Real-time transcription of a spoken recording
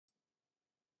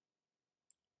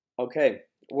Okay,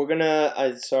 we're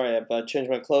gonna, sorry, I've changed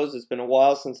my clothes. It's been a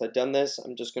while since I've done this.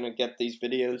 I'm just gonna get these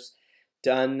videos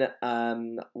done.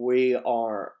 We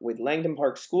are with Langdon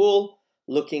Park School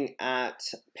looking at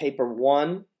paper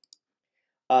one.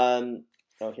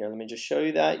 Oh, here, let me just show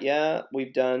you that. Yeah,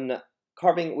 we've done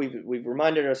carving. We've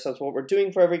reminded ourselves what we're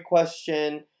doing for every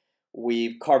question.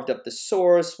 We've carved up the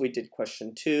source. We did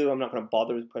question two. I'm not going to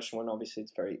bother with question one. Obviously,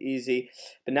 it's very easy.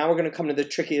 But now we're going to come to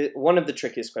the one of the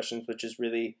trickiest questions, which is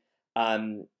really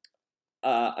um,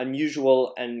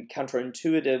 unusual and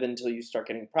counterintuitive until you start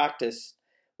getting practice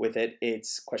with it.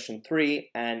 It's question three,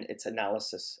 and it's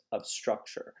analysis of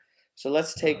structure. So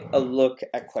let's take a look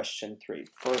at question three.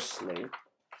 Firstly,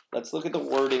 let's look at the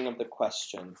wording of the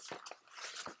question.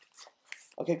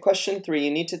 Okay, question three,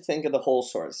 you need to think of the whole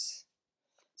source.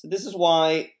 So this is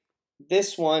why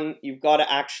this one, you've got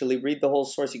to actually read the whole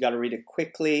source. You got to read it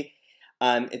quickly.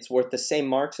 It's worth the same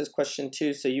marks as question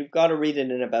two, so you've got to read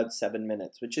it in about 7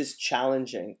 minutes, which is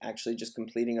challenging, actually, just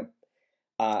completing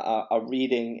a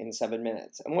reading in 7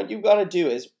 minutes. And what you've got to do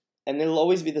is, and it'll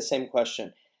always be the same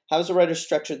question, how has the writer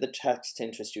structured the text to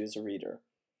interest you as a reader?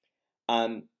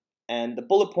 And the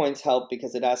bullet points help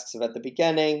because it asks about the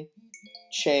beginning,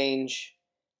 change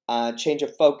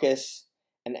of focus,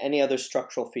 and any other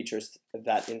structural features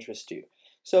that interest you.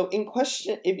 So in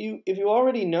question, if you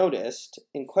already noticed,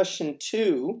 in question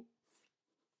two,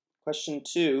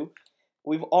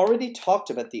 we've already talked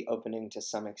about the opening to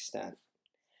some extent.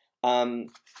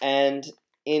 And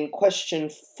in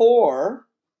question four,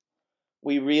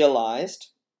 we realized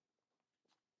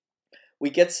we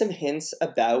get some hints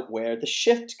about where the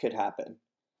shift could happen,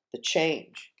 the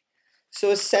change.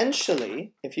 So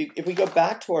essentially, if we go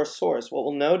back to our source, what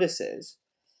we'll notice is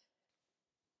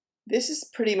this is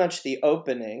pretty much the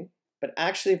opening, but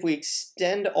actually if we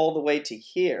extend all the way to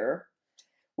here,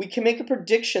 we can make a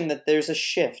prediction that there's a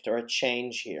shift or a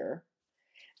change here.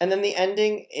 And then the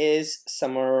ending is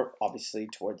somewhere, obviously,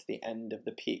 towards the end of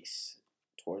the piece,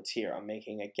 towards here. I'm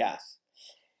making a guess.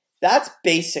 That's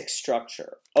basic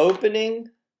structure. Opening,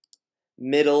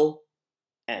 middle,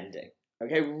 ending.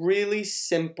 Okay, really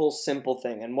simple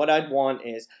thing. And what I'd want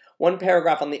is one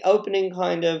paragraph on the opening,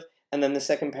 kind of, and then the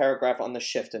second paragraph on the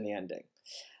shift and the ending.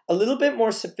 A little bit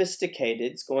more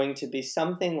sophisticated is going to be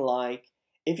something like,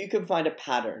 if you can find a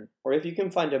pattern, or if you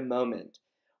can find a moment,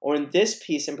 or in this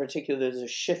piece in particular, there's a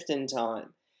shift in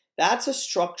time. That's a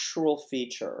structural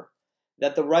feature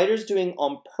that the writer's doing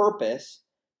on purpose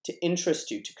to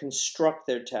interest you, to construct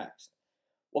their text.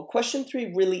 What question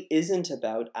three really isn't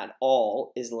about at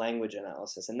all is language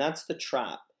analysis, and that's the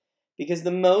trap. Because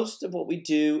the most of what we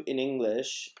do in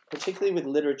English, particularly with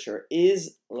literature,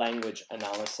 is language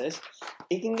analysis.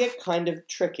 It can get kind of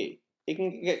tricky.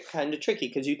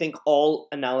 Because you think all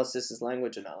analysis is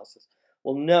language analysis.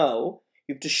 Well, no,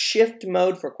 you have to shift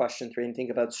mode for question three and think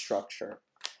about structure.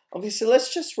 Okay, so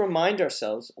let's just remind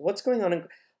ourselves what's going on.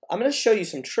 I'm going to show you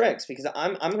some tricks because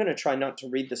I'm going to try not to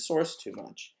read the source too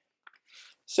much.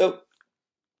 So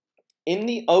in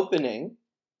the opening,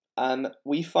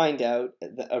 we find out,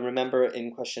 remember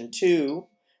in question two,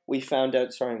 we found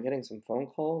out, sorry, I'm getting some phone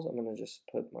calls. I'm going to just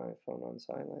put my phone on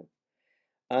silent.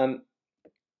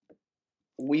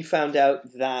 We found out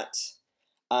that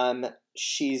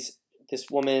she's, this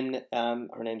woman,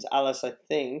 her name's Alice, I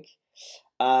think,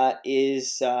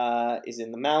 is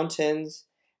in the mountains,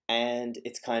 and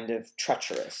it's kind of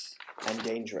treacherous and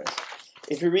dangerous.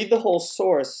 If you read the whole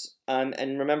source,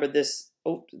 and remember this,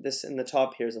 this in the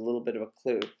top here is a little bit of a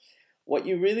clue. What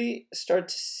you really start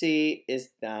to see is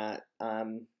that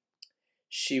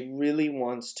she really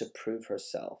wants to prove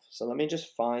herself. So let me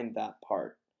just find that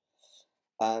part.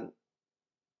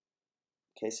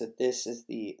 Okay, so this is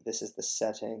the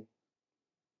setting.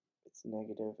 It's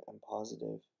negative and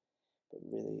positive, but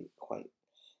really quite.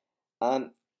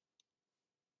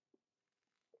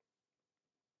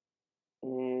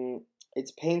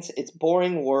 It's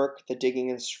boring work, the digging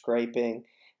and scraping,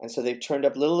 and so they've turned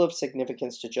up little of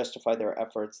significance to justify their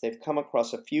efforts. They've come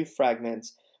across a few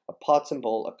fragments, a pots and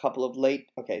bowl, a couple of late.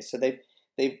 Okay, so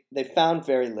they've found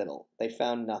very little. They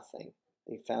found nothing.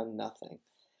 They found nothing.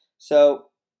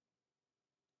 So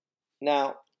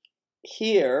now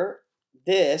here,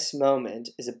 this moment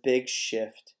is a big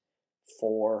shift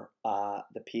for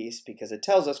the piece because it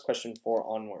tells us question four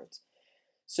onwards.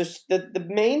 So the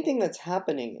main thing that's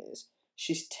happening is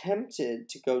she's tempted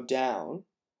to go down.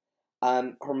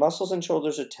 Her muscles and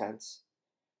shoulders are tense,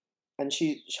 and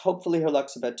hopefully her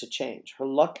luck's about to change. Her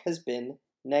luck has been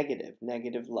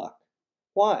negative luck.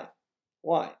 Why?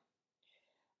 Why?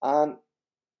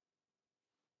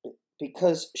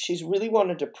 Because she's really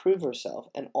wanted to prove herself,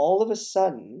 and all of a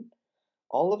sudden,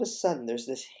 all of a sudden there's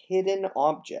this hidden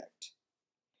object,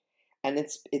 and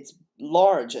it's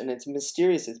large and it's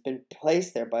mysterious. It's been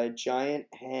placed there by a giant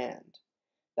hand.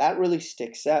 That really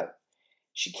sticks out.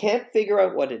 She can't figure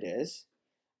out what it is,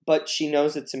 but she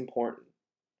knows it's important.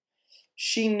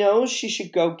 She knows she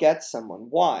should go get someone.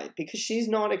 Why? Because she's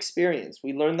not experienced.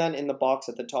 We learned that in the box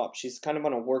at the top. She's kind of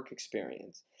on a work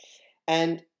experience.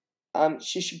 And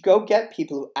she should go get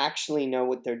people who actually know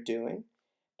what they're doing.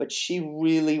 But she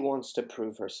really wants to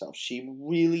prove herself. She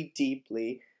really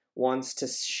deeply wants to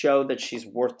show that she's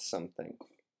worth something.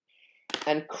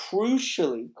 And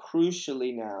crucially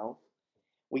now,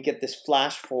 we get this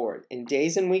flash forward. In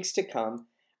days and weeks to come,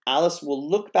 Alice will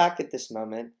look back at this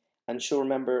moment and she'll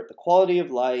remember the quality of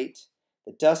light,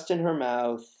 the dust in her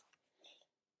mouth.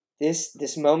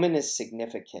 This moment is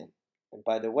significant. And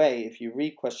by the way, if you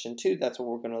read question 2, that's what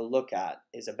we're going to look at,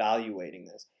 is evaluating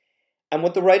this. And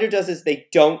what the writer does is they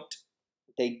don't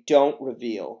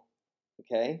reveal,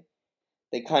 okay?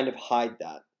 They kind of hide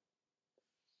that.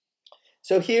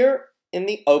 So here in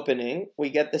the opening, we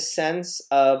get the sense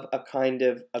of a kind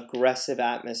of aggressive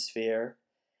atmosphere,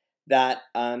 that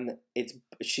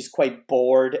she's quite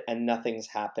bored and nothing's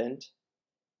happened.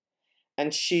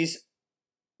 And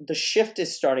the shift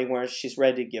is starting where she's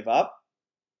ready to give up.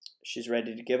 She's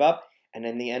ready to give up, and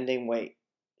in the ending, wait.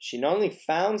 She not only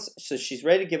so she's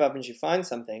ready to give up and she finds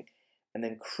something, and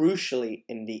then crucially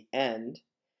in the end,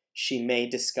 she may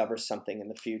discover something in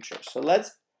the future. So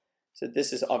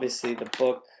this is obviously the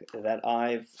book that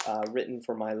I've written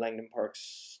for my Langdon Park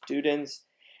students,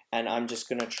 and I'm just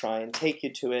going to try and take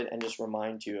you to it and just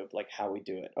remind you of like how we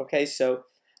do it. Okay, so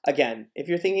again, if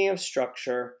you're thinking of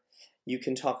structure, you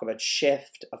can talk about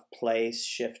shift of place,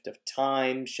 shift of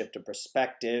time, shift of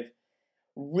perspective.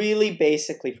 Really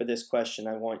basically for this question,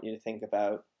 I want you to think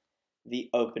about the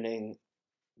opening,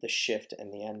 the shift,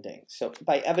 and the ending. So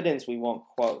by evidence, we want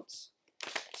quotes.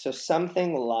 So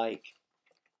something like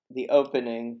the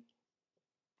opening,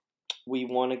 we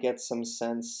want to get some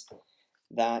sense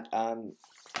that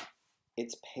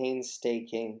it's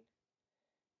painstaking,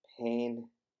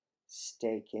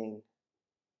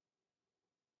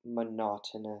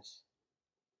 monotonous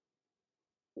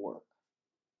work.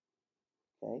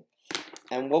 Okay?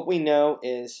 And what we know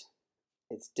is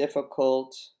it's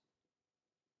difficult,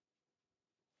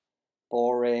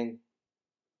 boring.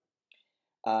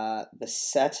 The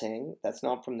setting, that's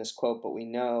not from this quote, but we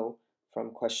know from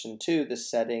question 2, the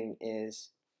setting is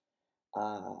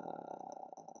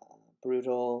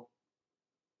brutal.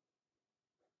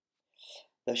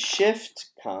 The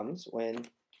shift comes when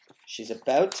she's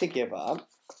about to give up.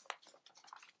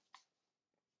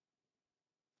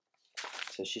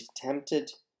 So she's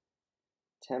tempted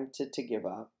to give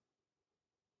up.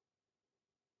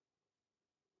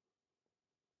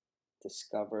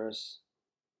 Discovers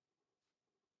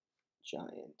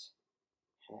giant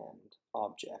hand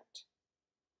object.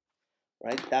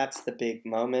 Right? That's the big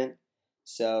moment.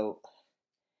 So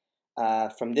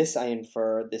from this I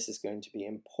infer this is going to be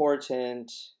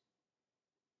important.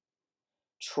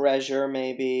 Treasure,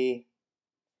 maybe.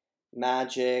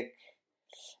 Magic.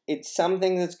 It's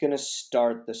something that's going to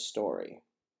start the story,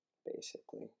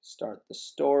 basically. Start the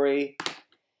story.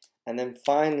 And then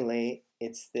finally,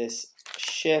 it's this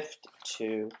shift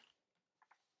to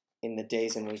in the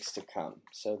days and weeks to come.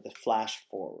 So the flash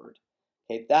forward.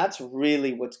 Okay, that's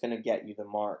really what's going to get you the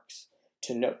marks.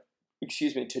 To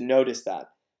notice that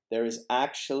there is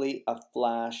actually a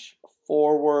flash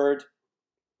forward.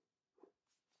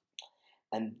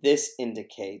 And this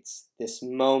indicates this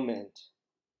moment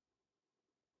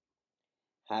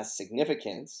has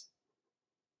significance,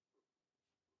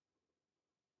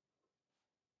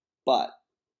 but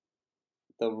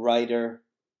the writer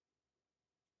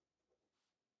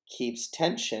keeps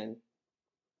tension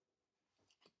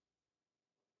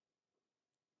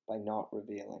by not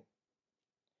revealing.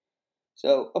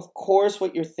 So, of course,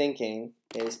 what you're thinking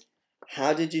is,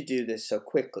 how did you do this so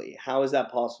quickly? How is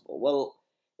that possible? Well,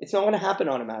 it's not going to happen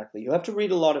automatically. You have to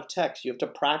read a lot of text. You have to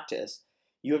practice.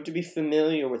 You have to be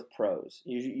familiar with prose.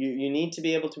 You need to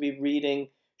be able to be reading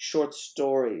short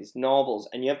stories, novels,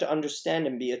 and you have to understand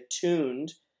and be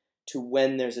attuned to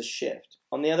when there's a shift.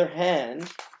 On the other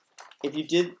hand, if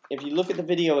you look at the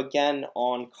video again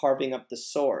on carving up the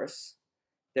source,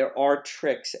 there are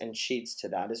tricks and cheats to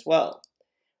that as well.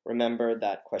 Remember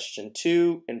that question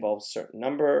 2 involves a certain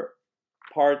number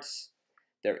parts.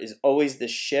 There is always this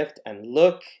shift, and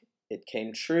look, it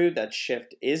came true. That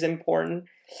shift is important.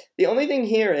 The only thing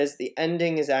here is the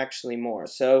ending is actually more.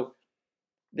 So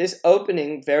this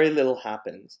opening, very little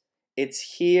happens.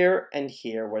 It's here and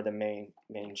here where the main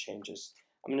changes.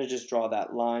 I'm going to just draw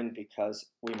that line because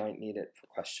we might need it for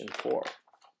question 4.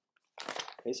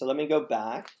 Okay, so let me go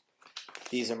back.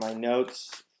 These are my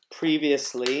notes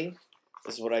previously.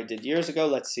 This is what I did years ago.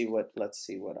 Let's see what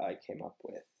I came up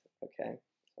with. Okay,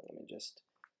 so let me just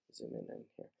zoom in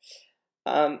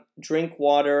here. Drink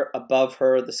water above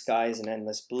her. The sky is an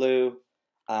endless blue.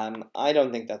 I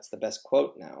don't think that's the best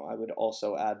quote now. I would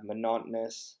also add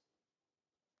monotonous,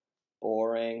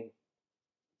 boring.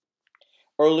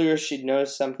 Earlier she'd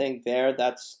noticed something there.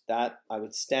 That I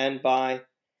would stand by,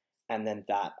 and then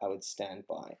that I would stand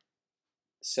by.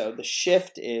 So the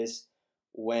shift is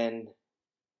when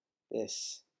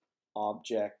this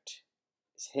object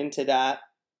is hinted at,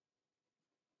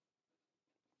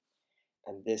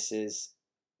 and this is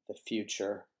the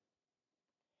future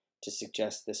to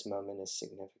suggest this moment is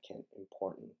significant,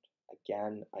 important.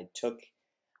 Again,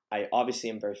 I obviously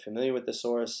am very familiar with the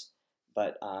source,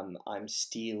 but I'm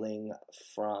stealing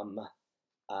from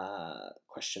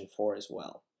question 4 as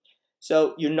well.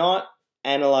 So you're not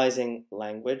analyzing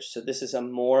language. So this is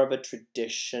more of a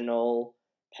traditional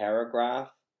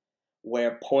paragraph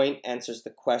where point answers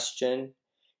the question.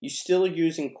 You're still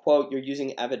using quote, you're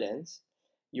using evidence.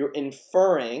 You're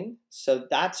inferring, so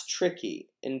that's tricky.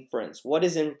 Inference. What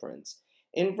is inference?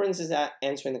 Inference is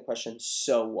answering the question,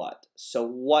 so what? So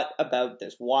what about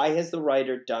this? Why has the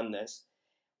writer done this?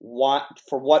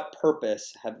 For what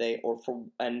purpose have they,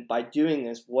 and by doing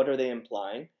this, what are they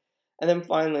implying? And then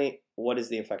finally, what is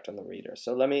the effect on the reader?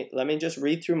 So let me just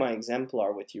read through my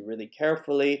exemplar with you really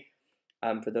carefully.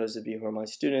 For those of you who are my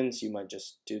students, you might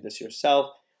just do this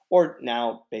yourself, or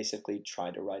now basically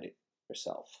try to write it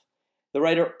yourself. The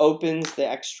writer opens the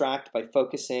extract by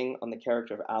focusing on the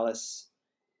character of Alice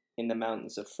in the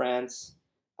mountains of France.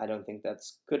 I don't think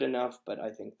that's good enough, but I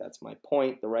think that's my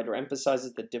point. The writer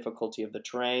emphasizes the difficulty of the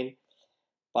terrain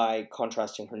by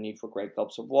contrasting her need for great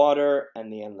gulps of water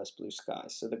and the endless blue sky.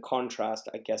 So the contrast,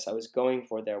 I guess I was going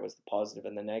for there, was the positive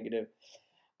and the negative.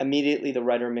 Immediately, the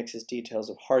writer mixes details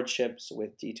of hardships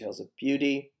with details of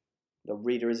beauty. The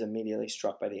reader is immediately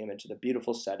struck by the image of the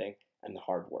beautiful setting and the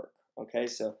hard work. Okay,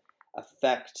 so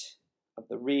effect of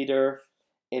the reader,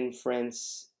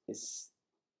 inference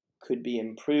could be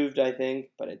improved, I think,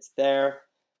 but it's there.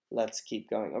 Let's keep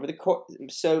going.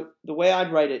 So the way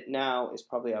I'd write it now is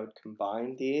probably I would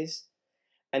combine these.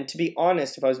 And to be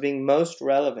honest, if I was being most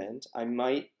relevant, I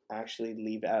might actually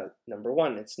leave out number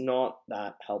 1. It's not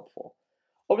that helpful.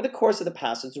 Over the course of the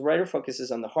passage, the writer focuses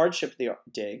on the hardship of the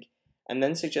dig and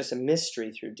then suggests a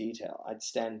mystery through detail. I'd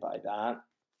stand by that.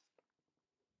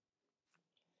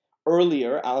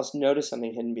 Earlier, Alice noticed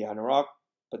something hidden behind a rock,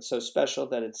 but so special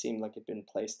that it seemed like it had been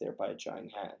placed there by a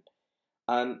giant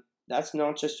hand. That's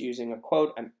not just using a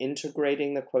quote. I'm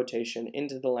integrating the quotation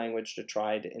into the language to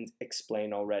try to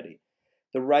explain already.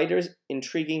 The writer's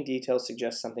intriguing details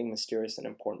suggest something mysterious and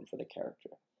important for the character.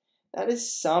 That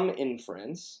is some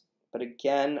inference, but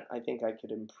again, I think I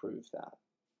could improve that.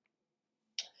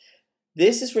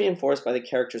 This is reinforced by the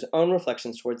character's own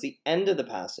reflections towards the end of the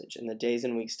passage. In the days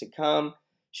and weeks to come,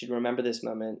 she'd remember this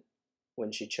moment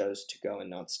when she chose to go and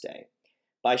not stay.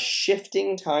 By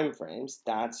shifting time frames,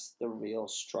 that's the real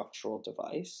structural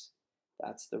device.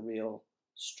 That's the real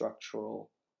structural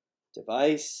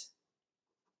device.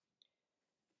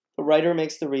 The writer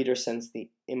makes the reader sense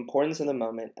the importance of the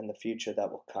moment and the future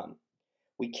that will come.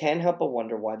 We can't help but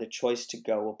wonder why the choice to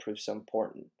go will prove so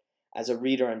important. As a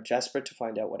reader, I'm desperate to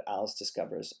find out what Alice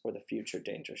discovers or the future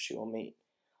dangers she will meet.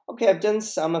 Okay, I've done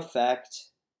some effect,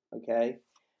 okay?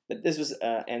 But this was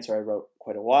an answer I wrote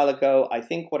quite a while ago. I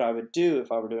think what I would do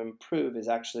if I were to improve is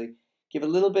actually give a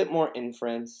little bit more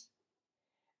inference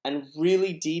and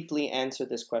really deeply answer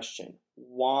this question.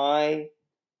 Why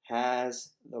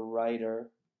has the writer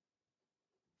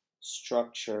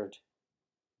structured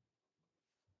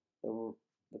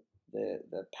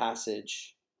the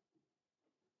passage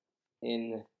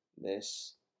in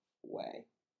this way?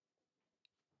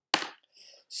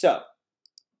 So,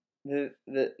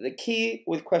 the key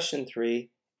with question 3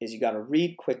 is you got to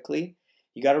read quickly.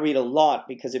 You got to read a lot,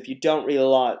 because if you don't read a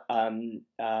lot,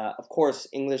 of course,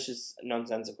 English is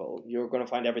nonsensical. You're going to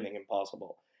find everything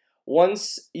impossible.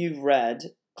 Once you've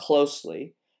read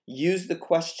closely, use the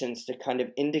questions to kind of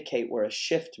indicate where a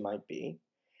shift might be.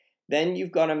 Then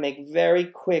you've got to make very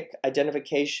quick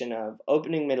identification of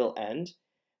opening, middle, end.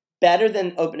 Better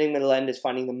than opening, middle, end is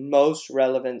finding the most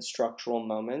relevant structural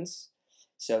moments.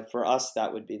 So for us,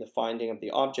 that would be the finding of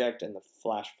the object and the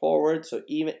flash forward. So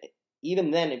even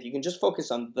then, if you can just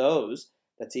focus on those,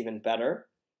 that's even better.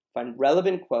 Find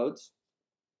relevant quotes.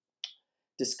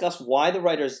 Discuss why the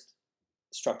writer's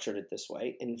structured it this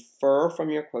way. Infer from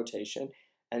your quotation,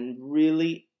 and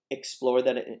really explore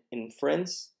that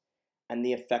inference and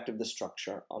the effect of the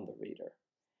structure on the reader.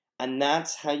 And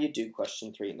that's how you do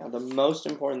question 3. Now, the most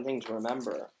important thing to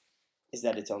remember is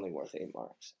that it's only worth 8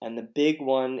 marks. And the big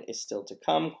one is still to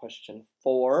come, question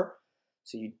 4.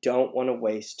 So you don't want to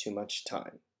waste too much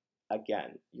time.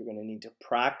 Again, you're going to need to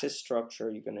practice structure.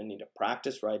 You're going to need to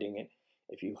practice writing it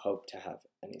if you hope to have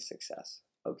any success.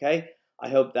 Okay? I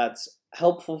hope that's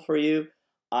helpful for you.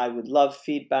 I would love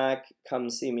feedback.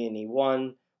 Come see me in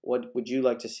E1. What would you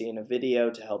like to see in a video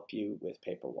to help you with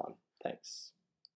paper 1? Thanks.